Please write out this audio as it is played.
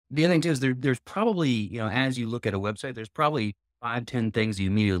The other thing too is there's probably, as you look at a website, there's probably 5, 10 things you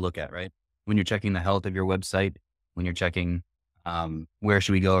immediately look at, right? When you're checking the health of your website, when you're checking, where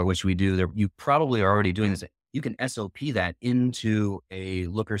should we go or what should we do there, you probably are already doing this. You can SOP that into a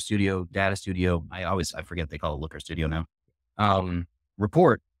Looker Studio, Data Studio. I forget they call it Looker Studio now,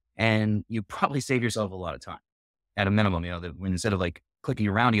 report. And you probably save yourself a lot of time at a minimum, that when instead of like clicking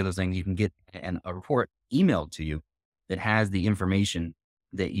around to get those things, you can get a report emailed to you that has the information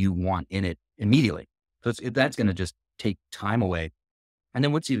that you want in it immediately. So that's going to just take time away. And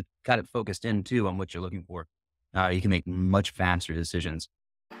then once you've got it focused in too on what you're looking for, you can make much faster decisions.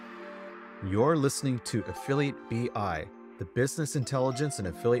 You're listening to Affiliate BI, the business intelligence and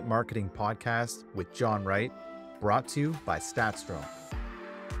affiliate marketing podcast with John Wright, brought to you by StatsDrone.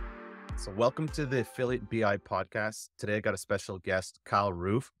 So welcome to the Affiliate BI podcast. Today I got a special guest, Kyle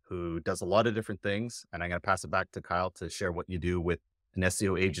Roof, who does a lot of different things. And I'm going to pass it back to Kyle to share what you do with an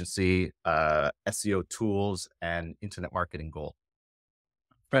SEO agency, SEO tools, and internet marketing goal.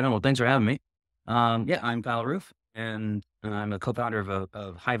 Right on. Well, thanks for having me. I'm Kyle Roof, and I'm a co-founder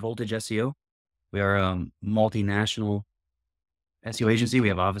of High Voltage SEO. We are a multinational SEO agency. We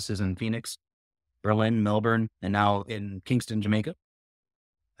have offices in Phoenix, Berlin, Melbourne, and now in Kingston, Jamaica.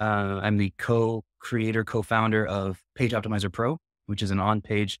 I'm the co-creator, co-founder of Page Optimizer Pro, which is an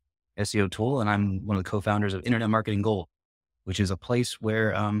on-page SEO tool. And I'm one of the co-founders of Internet Marketing Gold, which is a place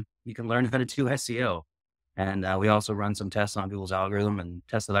where you can learn how to do SEO. And we also run some tests on Google's algorithm and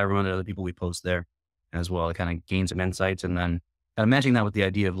tests that I run at other people we post there as well to kind of gain some insights. And then matching that with the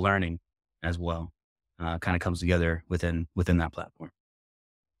idea of learning as well kind of comes together within that platform.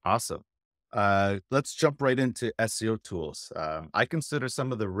 Awesome. Let's jump right into SEO tools. I consider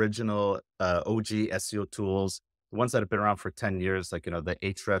some of the original OG SEO tools, the ones that have been around for 10 years, like, the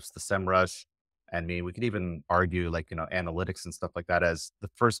Ahrefs, the SEMrush. I mean, we could even argue like, analytics and stuff like that as the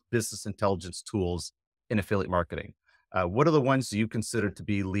first business intelligence tools in affiliate marketing. What are the ones you consider to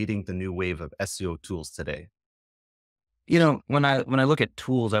be leading the new wave of SEO tools today? When I look at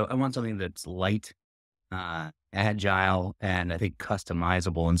tools, I want something that's light, agile, and I think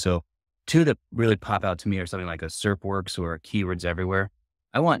customizable. And so two that really pop out to me are something like a SERPworks or Keywords Everywhere.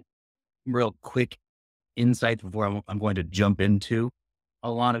 I want real quick insights before I'm going to jump into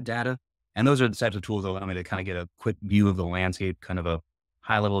a lot of data. And those are the types of tools that allow me to kind of get a quick view of the landscape, kind of a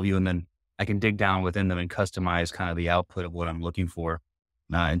high level view. And then I can dig down within them and customize kind of the output of what I'm looking for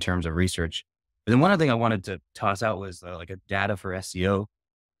in terms of research. But then one other thing I wanted to toss out was like a data for SEO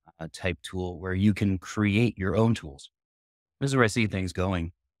type tool where you can create your own tools. This is where I see things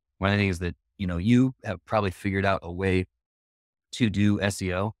going. One of the things that, you have probably figured out a way to do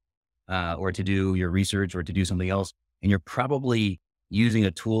SEO or to do your research or to do something else. And you're probably using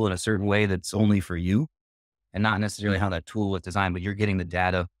a tool in a certain way that's only for you and not necessarily how that tool was designed, but you're getting the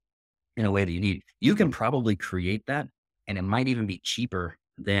data in a way that you need. You can probably create that, and it might even be cheaper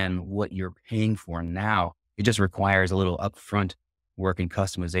than what you're paying for now. It just requires a little upfront work and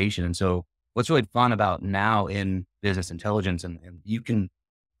customization. And so what's really fun about now in business intelligence, and you can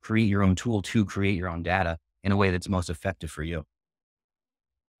create your own tool to create your own data in a way that's most effective for you.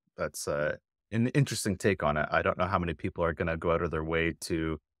 That's an interesting take on it. I don't know how many people are going to go out of their way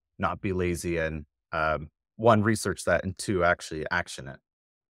to not be lazy and one, research that, and two, actually action it.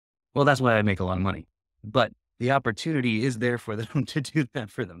 Well, that's why I make a lot of money, but the opportunity is there for them to do that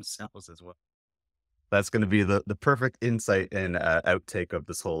for themselves as well. That's going to be the perfect insight and outtake of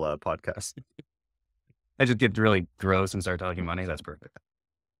this whole podcast. I just get really gross and start talking money. That's perfect.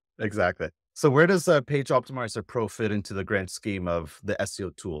 Exactly. So where does Page Optimizer Pro fit into the grand scheme of the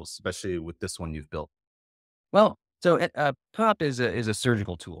SEO tools, especially with this one you've built? Well, so POP is a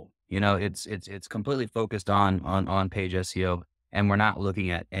surgical tool. It's completely focused on page SEO, and we're not looking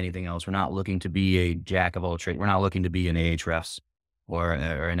at anything else. We're not looking to be a jack of all trades. We're not looking to be an Ahrefs or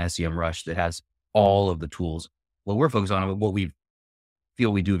an SEMrush that has all of the tools. What we're focused on, what we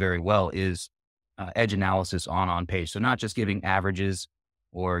feel we do very well, is edge analysis on page. So not just giving averages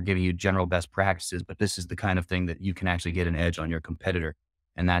or giving you general best practices, but this is the kind of thing that you can actually get an edge on your competitor.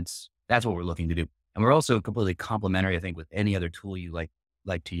 And that's what we're looking to do. And we're also completely complementary, I think, with any other tool you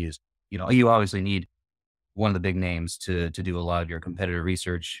like to use. You obviously need one of the big names to do a lot of your competitor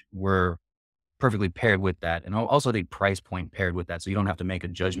research. We're perfectly paired with that. And also the price point paired with that. So you don't have to make a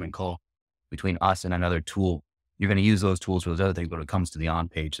judgment call between us and another tool. You're going to use those tools for those other things, but when it comes to the on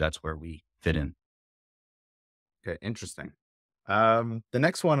page, that's where we fit in. Okay, interesting. The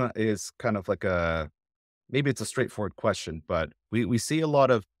next one is kind of like maybe it's a straightforward question, but we see a lot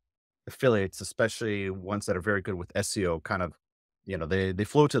of affiliates, especially ones that are very good with SEO, kind of, they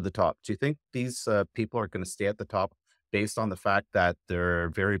flow to the top. Do you think these people are going to stay at the top based on the fact that they're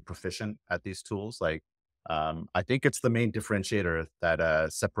very proficient at these tools. Like, I think it's the main differentiator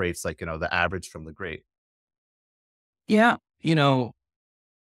that separates, like, the average from the great. Yeah.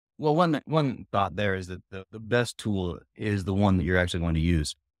 Well, one thought there is that the best tool is the one that you're actually going to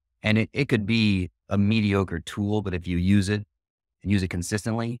use. And it could be a mediocre tool, but if you use it and use it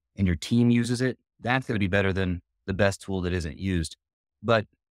consistently and your team uses it, that's going to be better than the best tool that isn't used. But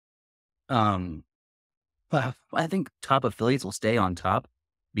um, I think top affiliates will stay on top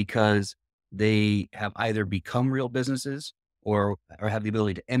because they have either become real businesses or have the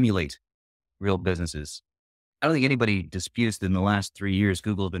ability to emulate real businesses. I don't think anybody disputes that in the last 3 years,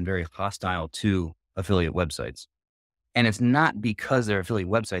 Google has been very hostile to affiliate websites. And it's not because they're affiliate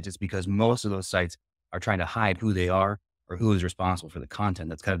websites. It's because most of those sites are trying to hide who they are or who is responsible for the content.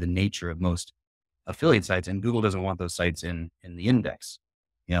 That's kind of the nature of most affiliate sites. And Google doesn't want those sites in the index.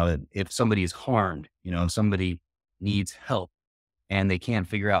 If somebody is harmed, if somebody needs help and they can't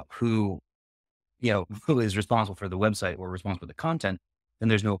figure out who is responsible for the website or responsible for the content, then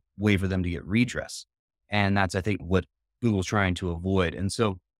there's no way for them to get redress. And that's, I think, what Google's trying to avoid. And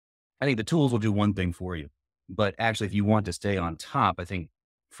so I think the tools will do one thing for you. But actually, if you want to stay on top, I think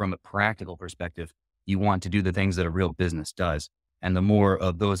from a practical perspective, you want to do the things that a real business does. And the more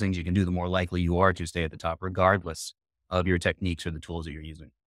of those things you can do, the more likely you are to stay at the top, regardless of your techniques or the tools that you're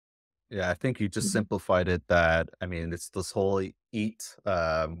using. Yeah, I think you just Mhm. simplified it that, I mean, it's this whole eat,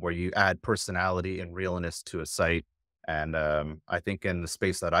 where you add personality and realness to a site. And I think in the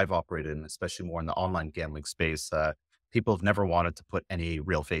space that I've operated in, especially more in the online gambling space, people have never wanted to put any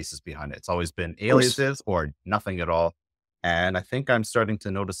real faces behind it. It's always been Of course. aliases or nothing at all. And I think I'm starting to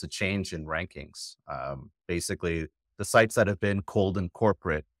notice a change in rankings. Basically, the sites that have been cold and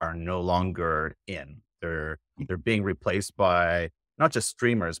corporate are no longer in. They're being replaced by not just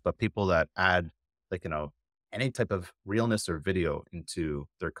streamers, but people that add, like, any type of realness or video into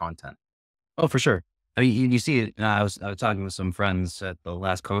their content. Oh, for sure. I mean, you see it. I was talking with some friends at the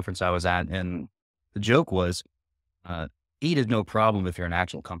last conference I was at, and the joke was, uh, eat is no problem if you're an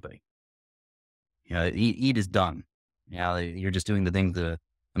actual company. Eat is done. You're just doing the things that,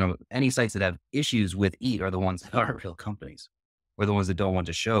 any sites that have issues with eat are the ones that aren't real companies, or the ones that don't want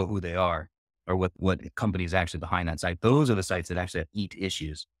to show who they are or what company is actually behind that site. Those are the sites that actually have eat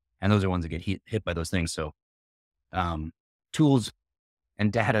issues. And those are ones that get hit by those things. So, um, tools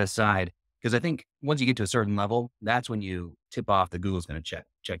and data aside, because I think once you get to a certain level, that's when you tip off that Google's going to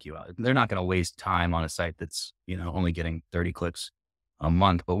check you out. They're not going to waste time on a site that's, only getting 30 clicks a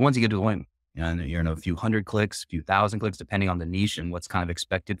month. But once you get to the point, and you're in a few hundred clicks, a few thousand clicks, depending on the niche and what's kind of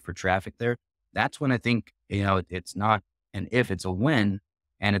expected for traffic there, that's when I think, it's not an if, it's a when.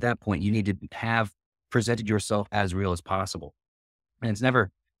 And at that point, you need to have presented yourself as real as possible. And it's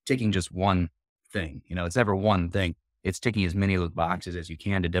never taking just one thing, it's never one thing. It's ticking as many of those boxes as you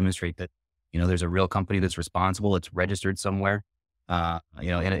can to demonstrate that, there's a real company that's responsible. It's registered somewhere, in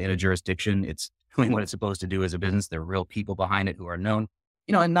a jurisdiction. It's doing what it's supposed to do as a business. There are real people behind it who are known,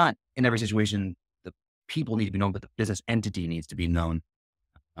 and not in every situation, the people need to be known, but the business entity needs to be known.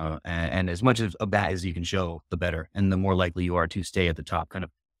 And as much of that as you can show, the better. And the more likely you are to stay at the top, kind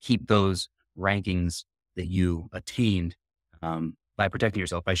of keep those rankings that you attained, by protecting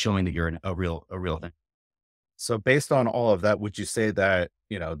yourself, by showing that you're a real thing. So based on all of that, would you say that,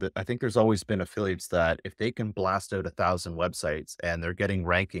 that I think there's always been affiliates that if they can blast out 1,000 websites and they're getting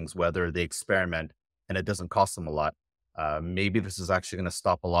rankings, whether they experiment and it doesn't cost them a lot, maybe this is actually going to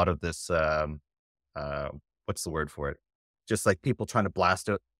stop a lot of this, uh, what's the word for it? Just like people trying to blast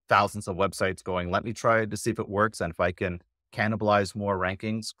out thousands of websites going, let me try to see if it works. And if I can cannibalize more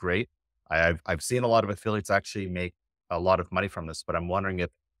rankings, great. I've seen a lot of affiliates actually make a lot of money from this, but I'm wondering if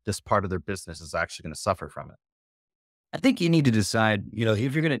this part of their business is actually going to suffer from it. I think you need to decide,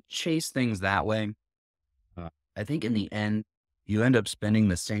 if you're going to chase things that way, I think in the end, you end up spending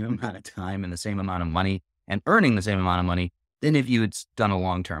the same amount of time and the same amount of money and earning the same amount of money than if you had done a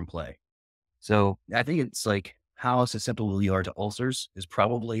long-term play. So I think it's like how susceptible you are to ulcers is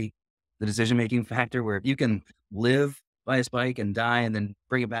probably the decision-making factor, where if you can live by a spike and die and then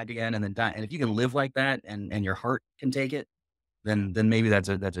bring it back again and then die. And if you can live like that and your heart can take it, then maybe that's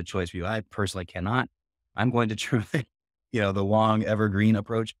a choice for you. I personally cannot. I'm going to try, the long evergreen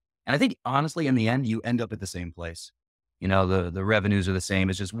approach. And I think honestly, in the end, you end up at the same place. The revenues are the same.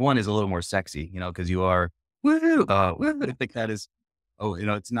 It's just one is a little more sexy, because you are woohoo, woo. I think that is,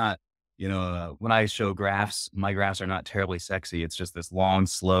 it's not, when I show graphs, my graphs are not terribly sexy. It's just this long,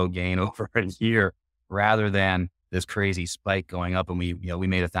 slow gain over a year rather than this crazy spike going up. And we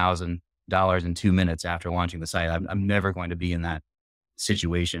made $1,000 in 2 minutes after launching the site. I'm never going to be in that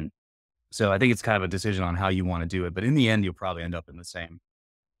situation. So I think it's kind of a decision on how you want to do it. But in the end, you'll probably end up in the same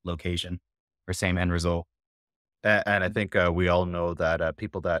location or same end result. And I think we all know that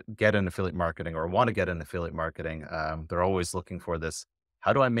people that get in affiliate marketing or want to get in affiliate marketing, they're always looking for this.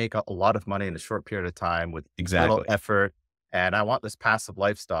 How do I make a lot of money in a short period of time with little Exactly. effort? And I want this passive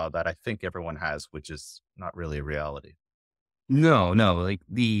lifestyle that I think everyone has, which is not really a reality. No, no.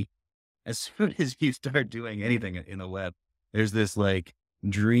 As soon as you start doing anything in the web, there's this like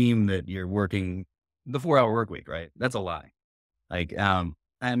dream that you're working the 4-hour work week, right? That's a lie. Like, I'm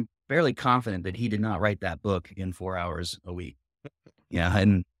fairly confident that he did not write that book in 4 hours a week. Yeah.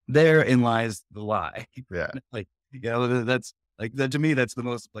 And therein lies the lie. Yeah. Like, that's like that to me, that's the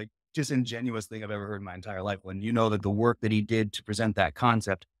most like disingenuous thing I've ever heard in my entire life. When you know that the work that he did to present that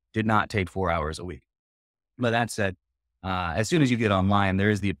concept did not take 4 hours a week. But that said, as soon as you get online,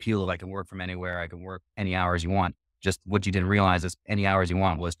 there is the appeal of I can work from anywhere. I can work any hours you want. Just what you didn't realize is any hours you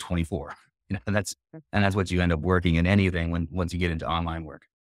want was 24. And that's what you end up working in anything once you get into online work.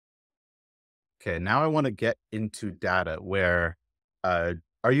 Okay, now I want to get into data where uh,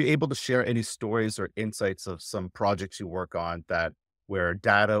 are you able to share any stories or insights of some projects you work on that where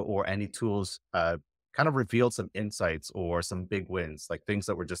data or any tools kind of revealed some insights or some big wins, like things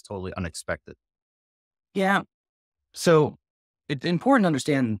that were just totally unexpected? Yeah. So it's important to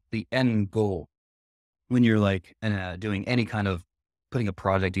understand the end goal when you're like doing any kind of putting a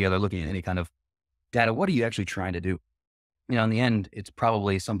project together, looking at any kind of data. What are you actually trying to do? In the end, it's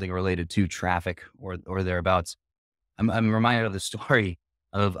probably something related to traffic or thereabouts. I'm reminded of the story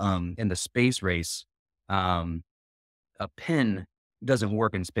of in the space race, um, a pin doesn't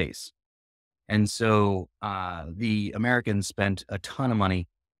work in space. And so the Americans spent a ton of money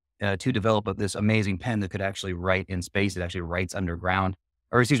to develop this amazing pen that could actually write in space. It actually writes underground,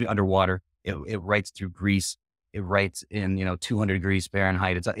 or excuse me, underwater. It writes through grease. It writes in 200 degrees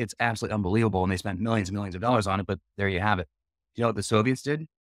Fahrenheit. It's absolutely unbelievable, and they spent millions and millions of dollars on it. But there you have it. You know what the Soviets did?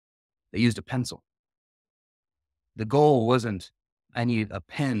 They used a pencil. The goal wasn't I need a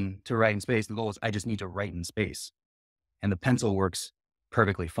pen to write in space. The goal is I just need to write in space, and the pencil works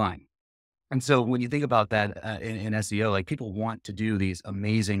perfectly fine. And so when you think about that in SEO, like people want to do these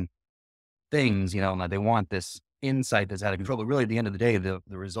amazing things, and they want this insight that's out of control. But really, at the end of the day, the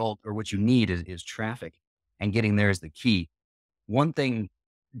result or what you need is traffic, and getting there is the key. One thing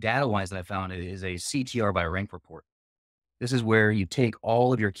data wise that I found is a CTR by rank report. This is where you take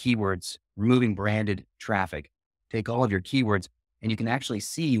all of your keywords, removing branded traffic, take all of your keywords, and you can actually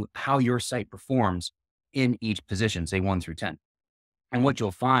see how your site performs in each position, say 1 through 10. And what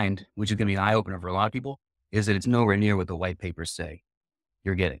you'll find, which is going to be an eye opener for a lot of people, is that it's nowhere near what the white papers say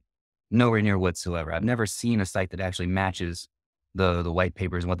you're getting. Nowhere near whatsoever. I've never seen a site that actually matches the white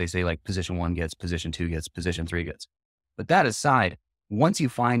papers and what they say, like position 1 gets, position 2 gets, position 3 gets. But that aside, once you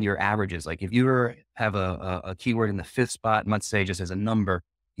find your averages, like if you have a keyword in the 5th spot, and let's say just as a number,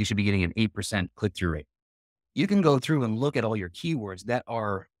 you should be getting an 8% click-through rate. You can go through and look at all your keywords that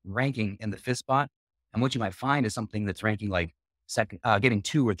are ranking in the 5th spot. And what you might find is something that's ranking like second, getting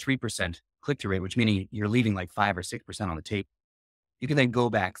 2 or 3% click-through rate, which meaning you're leaving like 5 or 6% on the table. You can then go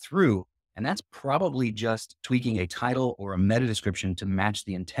back through, and that's probably just tweaking a title or a meta description to match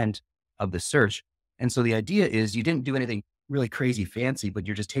the intent of the search. And so the idea is you didn't do anything really crazy fancy, but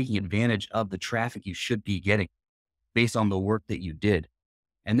you're just taking advantage of the traffic you should be getting based on the work that you did.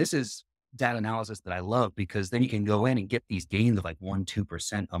 And this is data analysis that I love because then you can go in and get these gains of like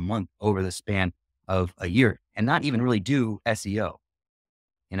 1-2% a month over the span of a year and not even really do SEO.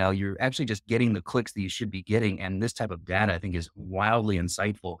 You're actually just getting the clicks that you should be getting. And this type of data, I think, is wildly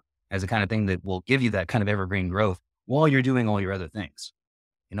insightful as the kind of thing that will give you that kind of evergreen growth while you're doing all your other things.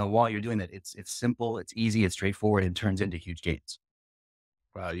 While you're doing that, it's simple, it's easy, it's straightforward, and turns into huge gains.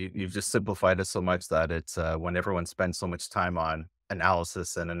 Wow, you've just simplified it so much that it's when everyone spends so much time on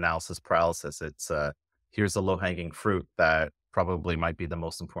analysis and analysis paralysis, it's here's a low hanging fruit that probably might be the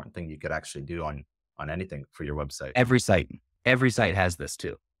most important thing you could actually do on anything for your website. Every site has this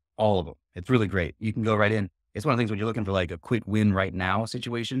too. All of them. It's really great. You can go right in. It's one of the things when you're looking for like a quick win right now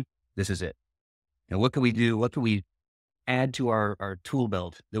situation, this is it. What can we do? What can we add to our tool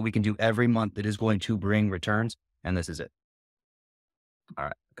belt that we can do every month that is going to bring returns? And this is it. All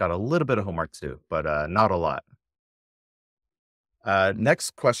right, got a little bit of homework to do, but not a lot.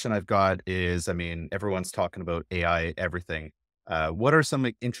 Next question I've got is, I mean, everyone's talking about AI, everything. What are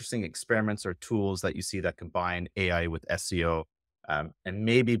some interesting experiments or tools that you see that combine AI with SEO and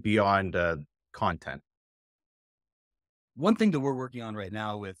maybe beyond content? One thing that we're working on right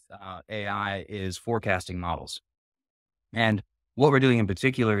now with AI is forecasting models. And what we're doing in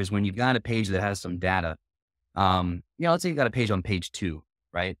particular is when you've got a page that has some data, let's say you've got a page on page 2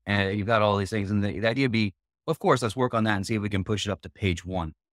 right? And you've got all these things. And the idea would be, of course, let's work on that and see if we can push it up to page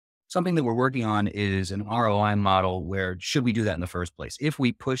one. Something that we're working on is an ROI model where should we do that in the first place? If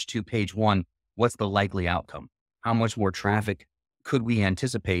we push to page one, what's the likely outcome? How much more traffic could we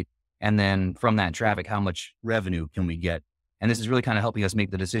anticipate? And then from that traffic, how much revenue can we get? And this is really kind of helping us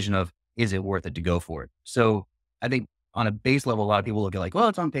make the decision of, is it worth it to go for it? So I think on a base level, a lot of people look at like, well,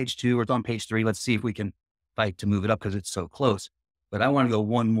 it's on page two or it's on page three. Let's see if we can fight to move it up because it's so close. But I want to go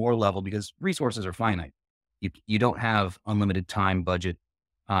one more level because resources are finite. You don't have unlimited time, budget,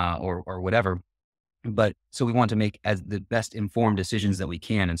 or whatever. But so we want to make as the best informed decisions that we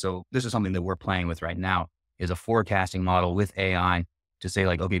can. And so this is something that we're playing with right now is a forecasting model with AI to say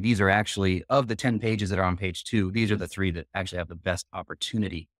like, okay, these are actually of the 10 pages that are on page two, these are the 3 that actually have the best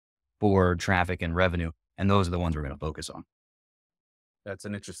opportunity for traffic and revenue. And those are the ones we're going to focus on. That's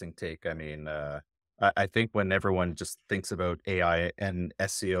an interesting take. I mean, I think when everyone just thinks about AI and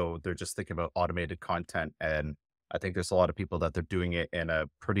SEO, they're just thinking about automated content. And I think there's a lot of people that they're doing it in a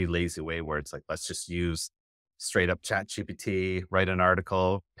pretty lazy way where it's like, let's just use straight up chat GPT, write an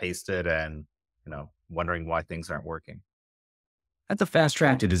article, paste it, and, wondering why things aren't working. That's a fast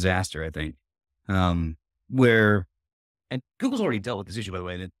track to disaster, I think. Where, and Google's already dealt with this issue, by the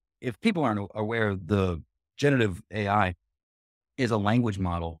way, that if people aren't aware, the generative AI is a language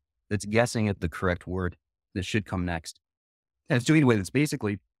model that's guessing at the correct word that should come next. And it's doing it in a way that's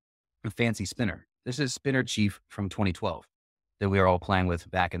basically a fancy spinner. This is Spinner Chief from 2012 that we were all playing with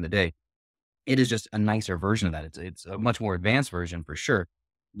back in the day. It is just a nicer version of that. It's a much more advanced version for sure,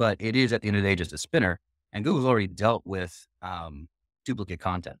 but it is at the end of the day just a spinner. And Google's already dealt with duplicate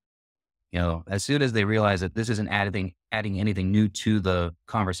content. As soon as they realize that this isn't adding anything new to the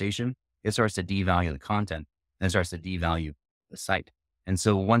conversation, it starts to devalue the content and it starts to devalue the site. And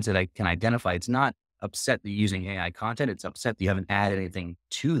so once it can identify, it's not upset that you're using AI content, it's upset that you haven't added anything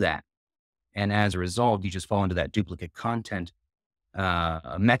to that. And as a result, you just fall into that duplicate content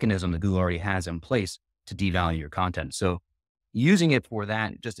mechanism that Google already has in place to devalue your content. So using it for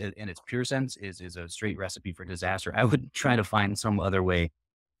that, just in its pure sense, is a straight recipe for disaster. I would try to find some other way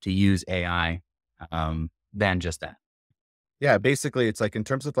to use AI than just that. Yeah, basically, it's like in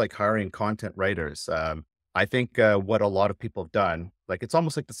terms of like hiring content writers, I think what a lot of people have done, like it's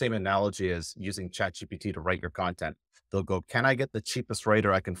almost like the same analogy as using ChatGPT to write your content. They'll go, can I get the cheapest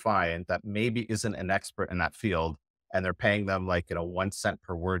writer I can find that maybe isn't an expert in that field? And they're paying them like, 1 cent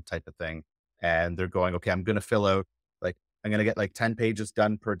per word type of thing. And they're going, okay, I'm going to fill out like, I'm going to get like 10 pages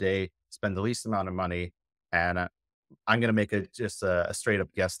done per day, spend the least amount of money. And I'm going to make just a straight up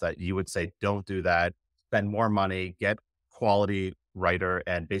guess that you would say, don't do that, spend more money, get quality writer,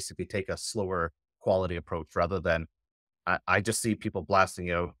 and basically take a slower quality approach rather than I just see people blasting,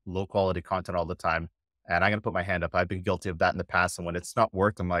 low quality content all the time. And I'm going to put my hand up. I've been guilty of that in the past. And when it's not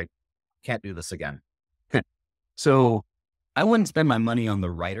worked, I'm like, can't do this again. So I wouldn't spend my money on the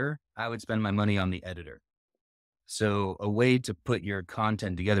writer. I would spend my money on the editor. So a way to put your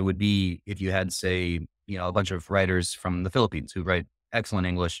content together would be if you had, say, a bunch of writers from the Philippines who write excellent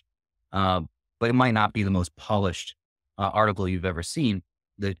English, but it might not be the most polished article you've ever seen.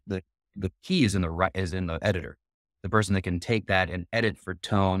 The key is in the editor, the person that can take that and edit for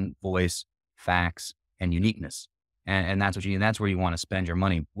tone, voice, facts, and uniqueness. And that's what you need. That's where you want to spend your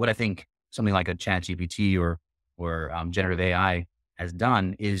money. What I think something like a chat GPT or generative AI has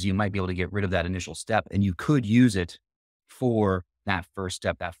done is you might be able to get rid of that initial step and you could use it for that first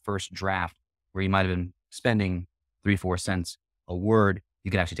step, that first draft where you might have been spending 3-4 cents a word. You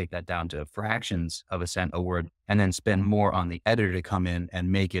can actually take that down to fractions of a cent a word and then spend more on the editor to come in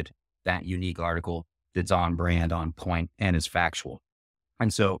and make it that unique article that's on brand, on point, and is factual.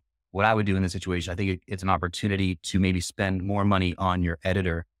 And so what I would do in this situation, I think it's an opportunity to maybe spend more money on your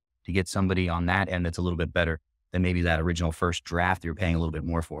editor to get somebody on that end that's a little bit better than maybe that original first draft you're paying a little bit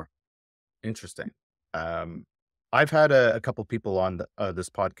more for. Interesting. I've had a couple people on this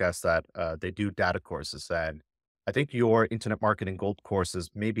podcast that they do data courses, and I think your internet marketing gold courses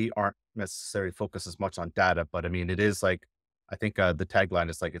maybe aren't necessarily focused as much on data, but I mean, it is like, I think the tagline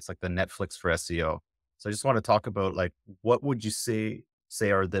is like, it's like the Netflix for SEO. So I just want to talk about like, what would you say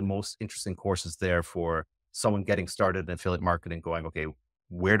are the most interesting courses there for someone getting started in affiliate marketing going, okay,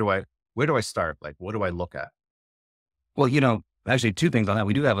 where do I start? Like, what do I look at? Well, actually 2 things on that.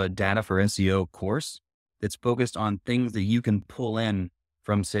 We do have a data for SEO course that's focused on things that you can pull in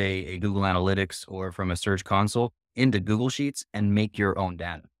from, say, a Google Analytics or from a search console into Google Sheets and make your own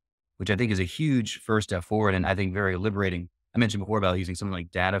data, which I think is a huge first step forward. And I think very liberating. I mentioned before about using something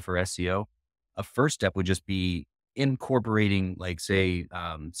like data for SEO. A first step would just be incorporating, like, say,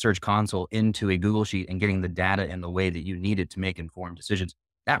 Search Console into a Google Sheet and getting the data in the way that you need it to make informed decisions,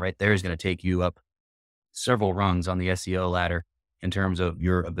 that right there is going to take you up several rungs on the SEO ladder in terms of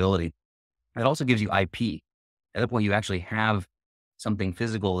your ability. It also gives you IP. At that point, you actually have something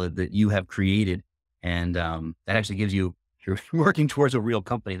physical that you have created, and that actually gives you, you're working towards a real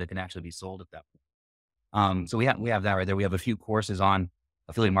company that can actually be sold at that point. So we have that right there. We have a few courses on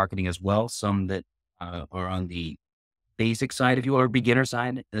affiliate marketing as well. Some that are on the basic side, if you will, or beginner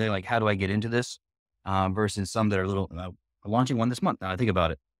side. They're like, how do I get into this? Versus some that are a little, we're launching one this month. Now I think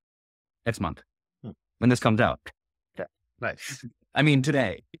about it, next month Hmm. when this comes out. Yeah. Nice. I mean,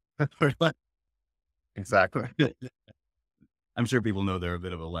 today. Exactly. I'm sure people know they're a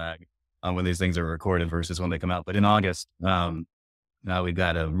bit of a lag when these things are recorded versus when they come out. But in August, now we've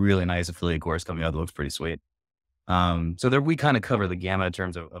got a really nice affiliate course coming out that looks pretty sweet. So there, we kind of cover the gamut in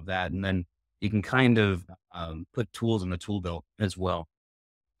terms of that. And then you can kind of put tools in the tool belt as well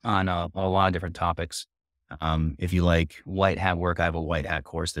on a lot of different topics. If you like white hat work, I have a white hat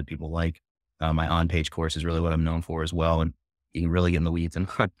course that people like. My on-page course is really what I'm known for as well. And you can really get in the weeds and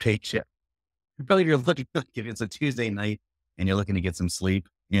on-page. Yeah. Probably if you're looking, if it's a Tuesday night and you're looking to get some sleep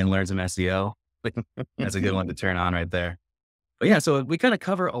and learn some SEO, that's a good one to turn on right there. But yeah, so we kind of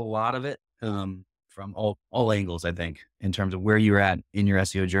cover a lot of it from all angles, I think, in terms of where you're at in your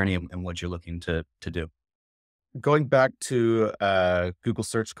SEO journey and what you're looking to do. Going back to Google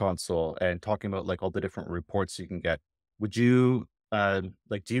Search Console and talking about like all the different reports you can get, would you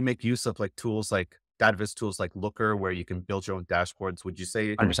like, do you make use of like tools like database tools like Looker where you can build your own dashboards? Would you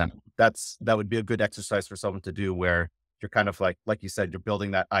say 100%. that would be a good exercise for someone to do where you're kind of like you said, you're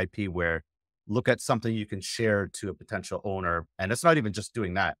building that IP where look at something you can share to a potential owner. And it's not even just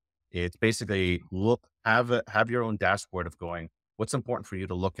doing that. It's basically have your own dashboard of going, what's important for you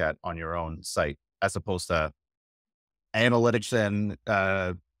to look at on your own site, as opposed to analytics and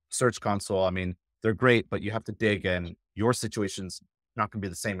Search Console. I mean, they're great, but you have to dig, and your situation's not going to be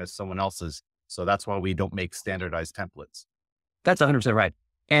the same as someone else's. So that's why we don't make standardized templates. That's 100% right.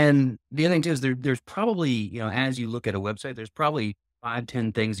 And the other thing too is there's probably, as you look at a website, there's probably 5,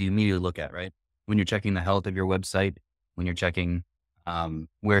 10 things you immediately look at, right? When you're checking the health of your website, when you're checking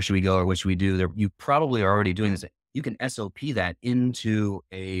where should we go or what should we do, there, you probably are already doing this. You can SOP that into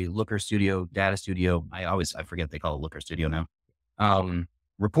a Looker Studio, Data Studio. I forget they call it Looker Studio now,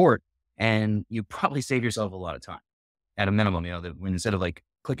 report. And you probably save yourself a lot of time at a minimum, that when instead of like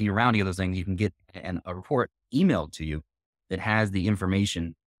clicking around to get those things, you can get a report emailed to you that has the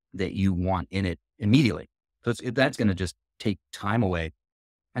information that you want in it immediately. So that's going to just take time away.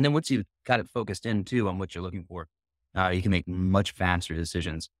 And then once you've got it focused in too on what you're looking for, you can make much faster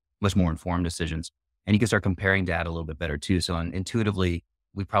decisions, much more informed decisions. And you can start comparing data a little bit better too. So intuitively,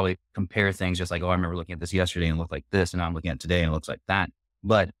 we probably compare things just like, oh, I remember looking at this yesterday and it looked like this, and now I'm looking at it today and it looks like that.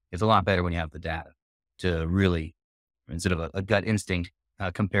 But it's a lot better when you have the data to really, instead of a gut instinct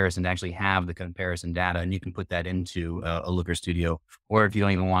comparison, to actually have the comparison data, and you can put that into a Looker Studio, or if you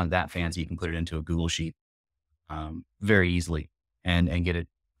don't even want it that fancy, you can put it into a Google Sheet very easily and get it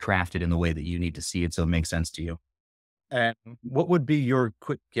crafted in the way that you need to see it so it makes sense to you. And what would be your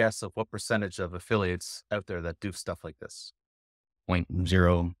quick guess of what percentage of affiliates out there that do stuff like this?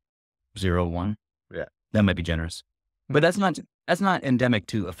 0.001. Yeah. That might be generous, but that's not endemic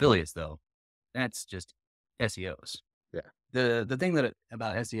to affiliates though. That's just SEOs. Yeah. The thing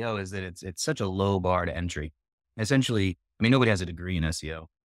about SEO is that it's such a low bar to entry. Essentially, I mean, nobody has a degree in SEO,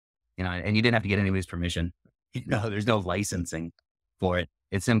 and you didn't have to get anybody's permission. There's no licensing for it.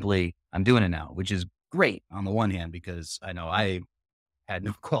 It's simply, I'm doing it now, which is great on the one hand, because I know I had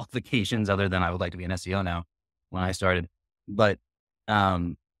no qualifications other than I would like to be an SEO now when I started. But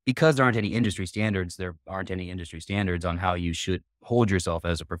because there aren't any industry standards on how you should hold yourself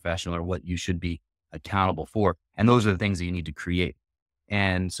as a professional or what you should be accountable for. And those are the things that you need to create.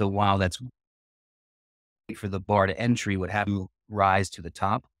 And so while that's for the bar to entry would have to rise to the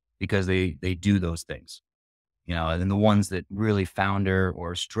top because they do those things, and the ones that really founder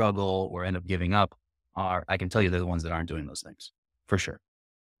or struggle or end up giving up I can tell you they're the ones that aren't doing those things for sure.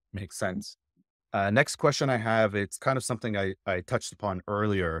 Makes sense. Next question I have, it's kind of something I touched upon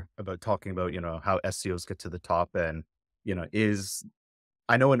earlier about talking about, how SEOs get to the top, and,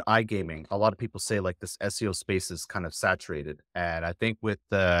 I know in iGaming, a lot of people say like this SEO space is kind of saturated. And I think with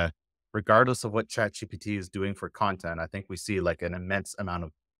regardless of what ChatGPT is doing for content, I think we see like an immense amount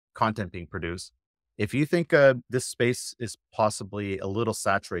of content being produced. If you think this space is possibly a little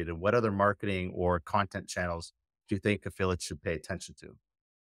saturated, what other marketing or content channels do you think affiliates should pay attention to?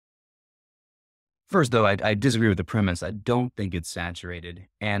 First, though, I disagree with the premise. I don't think it's saturated.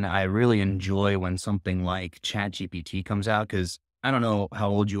 And I really enjoy when something like ChatGPT comes out because I don't know how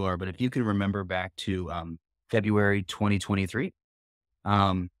old you are, but if you can remember back to February 2023,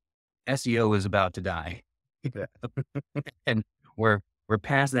 um, SEO was about to die. Yeah. And we're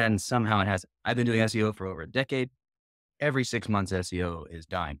past that. And somehow it has. I've been doing SEO for over a decade. Every 6 months, SEO is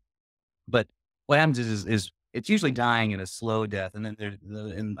dying. But what happens is it's usually dying in a slow death, and then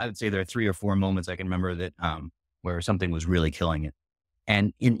and I would say there are 3 or 4 moments I can remember that, where something was really killing it.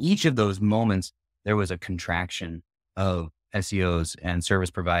 And in each of those moments, there was a contraction of SEOs and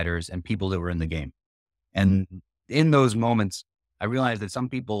service providers and people that were in the game. And in those moments, I realized that some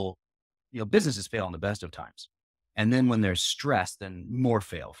people, businesses fail in the best of times. And then when they're stressed, then more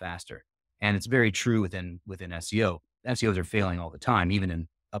fail faster. And it's very true within SEO. SEOs are failing all the time, even in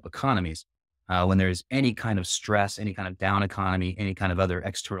up economies. When there's any kind of stress, any kind of down economy, any kind of other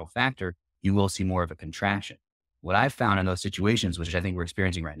external factor, you will see more of a contraction. What I've found in those situations, which I think we're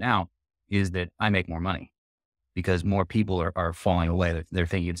experiencing right now, is that I make more money because more people are falling away. They're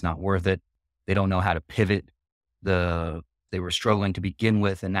thinking it's not worth it. They don't know how to pivot. They were struggling to begin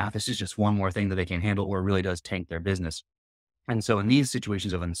with, and now this is just one more thing that they can handle, or it really does tank their business. And so, in these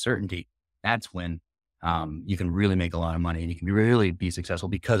situations of uncertainty, that's when you can really make a lot of money and you can really be successful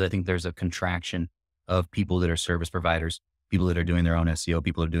because I think there's a contraction of people that are service providers, people that are doing their own SEO,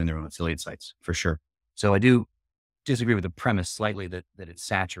 people that are doing their own affiliate sites for sure. So I do disagree with the premise slightly that it's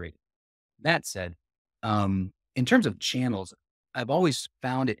saturated. That said, in terms of channels, I've always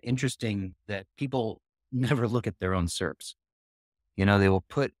found it interesting that people never look at their own SERPs. They will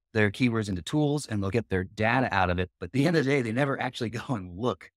put their keywords into tools and they'll get their data out of it. But at the end of the day, they never actually go and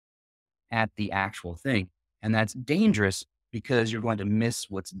look at the actual thing. And that's dangerous because you're going to miss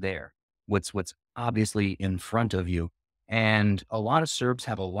what's there, what's obviously in front of you. And a lot of SERPs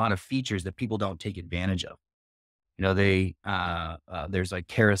have a lot of features that people don't take advantage of. There's like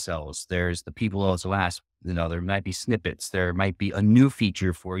carousels, there's the people also ask, there might be snippets, there might be a new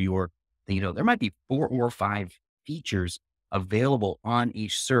feature for there might be 4 or 5 features available on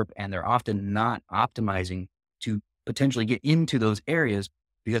each SERP, and they're often not optimizing to potentially get into those areas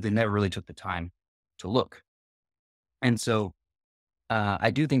because they never really took the time to look. And so I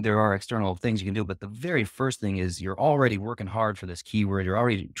do think there are external things you can do, but the very first thing is you're already working hard for this keyword. You're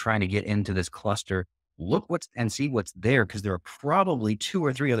already trying to get into this cluster. Look and see what's there because there are probably 2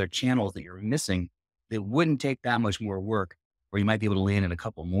 or 3 other channels that you're missing that wouldn't take that much more work, where you might be able to land in a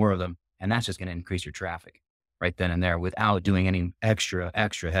couple more of them. And that's just going to increase your traffic right then and there without doing any extra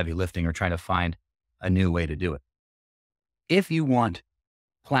heavy lifting or trying to find a new way to do it. If you want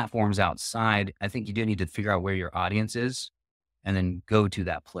platforms outside, I think you do need to figure out where your audience is and then go to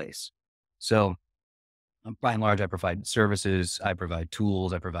that place. So by and large, I provide services, I provide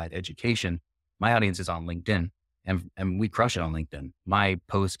tools, I provide education. My audience is on LinkedIn and we crush it on LinkedIn. My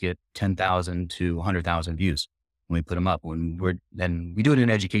posts get 10,000 to 100,000 views when we put them up. Then we do it in an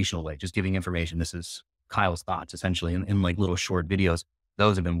educational way, just giving information. This is Kyle's thoughts essentially in like little short videos.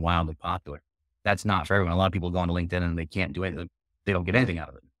 Those have been wildly popular. That's not for everyone. A lot of people go onto LinkedIn and they can't do anything. They don't get anything out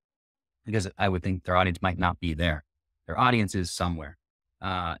of it because I would think their audience might not be there. Their audience is somewhere.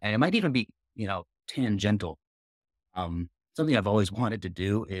 And it might even be, tangential. Something I've always wanted to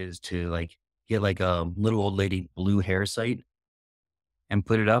do is to get like a little old lady blue hair site and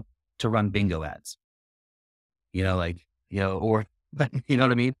put it up to run bingo ads, but you know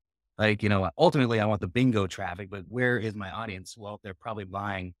what I mean? Ultimately I want the bingo traffic, but where is my audience? Well, they're probably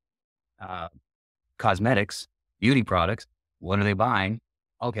buying, cosmetics, beauty products. What are they buying?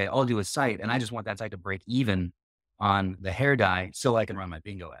 Okay, I'll do a site and I just want that site to break even on the hair dye so I can run my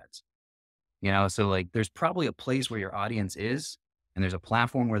bingo ads. So there's probably a place where your audience is and there's a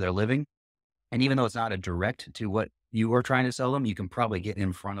platform where they're living. And even though it's not a direct to what you are trying to sell them, you can probably get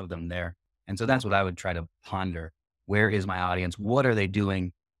in front of them there. And so that's what I would try to ponder. Where is my audience? What are they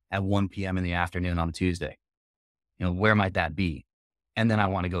doing at 1 p.m. in the afternoon on a Tuesday? Where might that be? And then I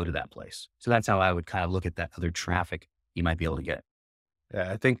want to go to that place. So that's how I would kind of look at that other traffic you might be able to get.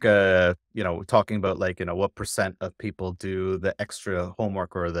 Yeah, I think, talking about what percent of people do the extra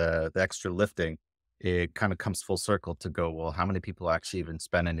homework or the extra lifting, it kind of comes full circle to go, well, how many people actually even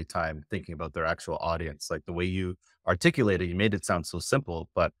spend any time thinking about their actual audience? Like the way you articulated, you made it sound so simple,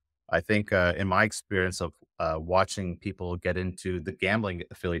 but I think in my experience of watching people get into the gambling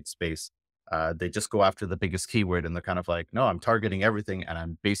affiliate space, they just go after the biggest keyword and they're kind of like, no, I'm targeting everything. And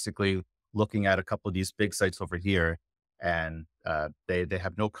I'm basically looking at a couple of these big sites over here. And they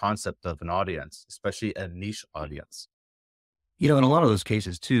have no concept of an audience, especially a niche audience. In a lot of those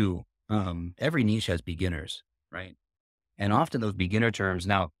cases too, every niche has beginners, right? And often those beginner terms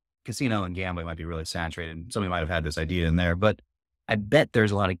now, casino and gambling might be really saturated. Somebody might have had this idea in there, but I bet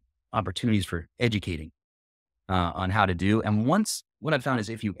there's a lot of opportunities for educating on how to do. And what I've found is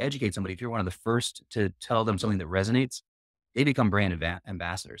if you educate somebody, if you're one of the first to tell them something that resonates, they become brand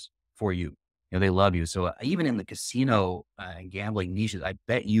ambassadors for you. They love you. So even in the casino and gambling niches, I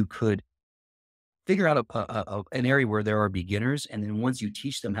bet you could figure out an area where there are beginners. And then once you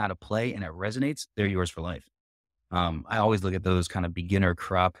teach them how to play and it resonates, they're yours for life. I always look at those kind of beginner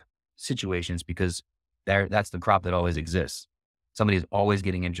crop situations because that's the crop that always exists. Somebody's always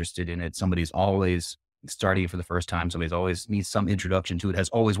getting interested in it. Somebody's always starting it for the first time. Somebody's always needs some introduction to it, has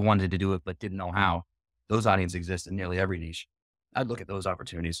always wanted to do it, but didn't know how. Those audiences exist in nearly every niche. I'd look at those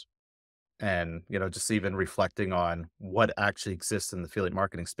opportunities. And, just even reflecting on what actually exists in the affiliate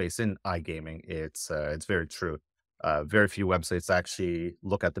marketing space in iGaming, it's very true. Very few websites actually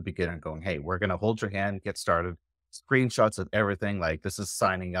look at the beginner going, hey, we're going to hold your hand, get started, screenshots of everything. Like this is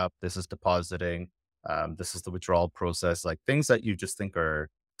signing up, this is depositing, this is the withdrawal process. Like things that you just think are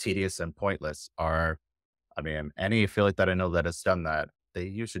tedious and pointless any affiliate that I know that has done that, they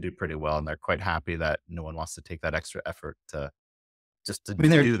usually do pretty well. And they're quite happy that no one wants to take that extra effort to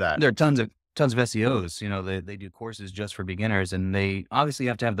do that. There are tons of SEOs, they do courses just for beginners, and they obviously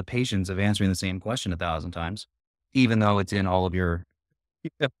have to have the patience of answering the same question 1,000 times, even though it's in all of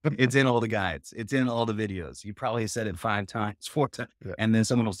it's in all the guides, it's in all the videos. You probably said it 5 times, 4 times, and then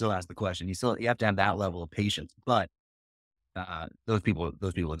someone will still ask the question. You have to have that level of patience, but those people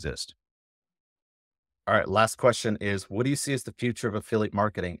exist. All right. Last question is, what do you see as the future of affiliate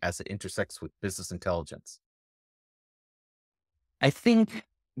marketing as it intersects with business intelligence? I think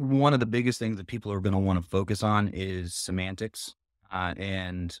one of the biggest things that people are going to want to focus on is semantics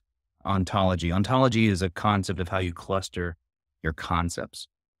and ontology. Ontology is a concept of how you cluster your concepts.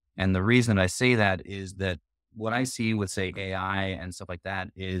 And the reason I say that is that what I see with, say, AI and stuff like that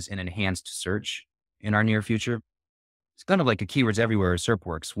is an enhanced search in our near future. It's kind of like a keywords everywhere SERP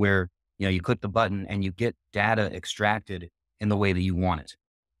works, where you click the button and you get data extracted in the way that you want it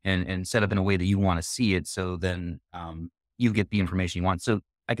and set up in a way that you want to see it. So then you get the information you want. So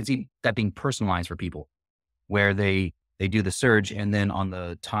I can see that being personalized for people, where they do the search, and then on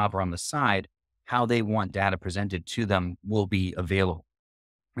the top or on the side, how they want data presented to them will be available.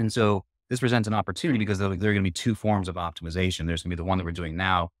 And so this presents an opportunity because there are going to be 2 forms of optimization. There's going to be the one that we're doing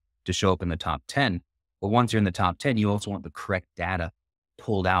now to show up in the top 10. But once you're in the top 10, you also want the correct data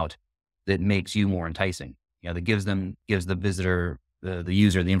pulled out that makes you more enticing. That gives the visitor, the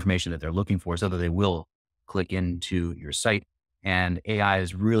user, the information that they're looking for, so that they will click into your site. And AI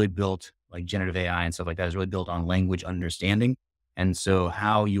is really built, like generative AI and stuff like that, is really built on language understanding. And so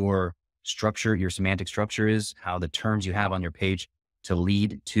how your structure, your semantic structure is, how the terms you have on your page to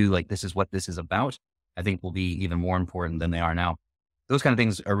lead to, like, this is what this is about, I think will be even more important than they are now. Those kind of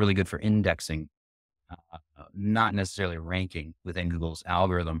things are really good for indexing, not necessarily ranking within Google's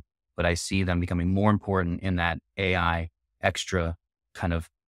algorithm, but I see them becoming more important in that AI extra kind of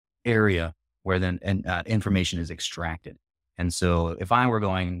area where then information is extracted. And so if I were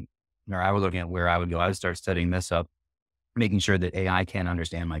looking at where I would go, I would start studying this up, making sure that AI can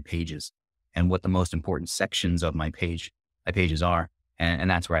understand my pages and what the most important sections of my pages are. And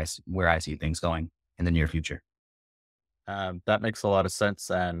that's where I see things going in the near future. That makes a lot of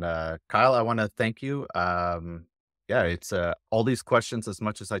sense. And Kyle, I want to thank you. It's all these questions, as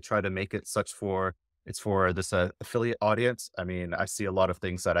much as I try to make it it's for this affiliate audience. I see a lot of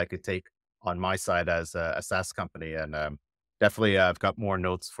things that I could take on my side as a SaaS company, and definitely I've got more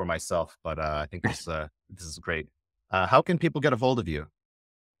notes for myself, but I think this is great. How can people get a hold of you?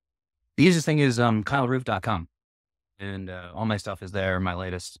 The easiest thing is kyleroof.com, and all my stuff is there. My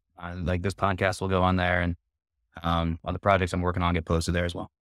latest, like this podcast will go on there, and other projects I'm working on get posted there as well.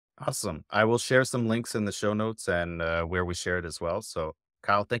 Awesome. I will share some links in the show notes and where we share it as well. So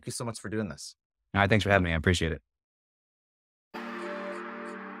Kyle, thank you so much for doing this. All right, thanks for having me. I appreciate it.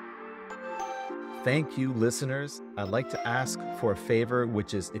 Thank you, listeners. I'd like to ask for a favor,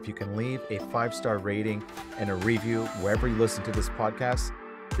 which is if you can leave a 5-star rating and a review wherever you listen to this podcast.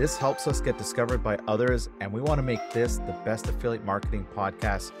 This helps us get discovered by others, and we want to make this the best affiliate marketing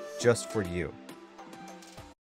podcast just for you.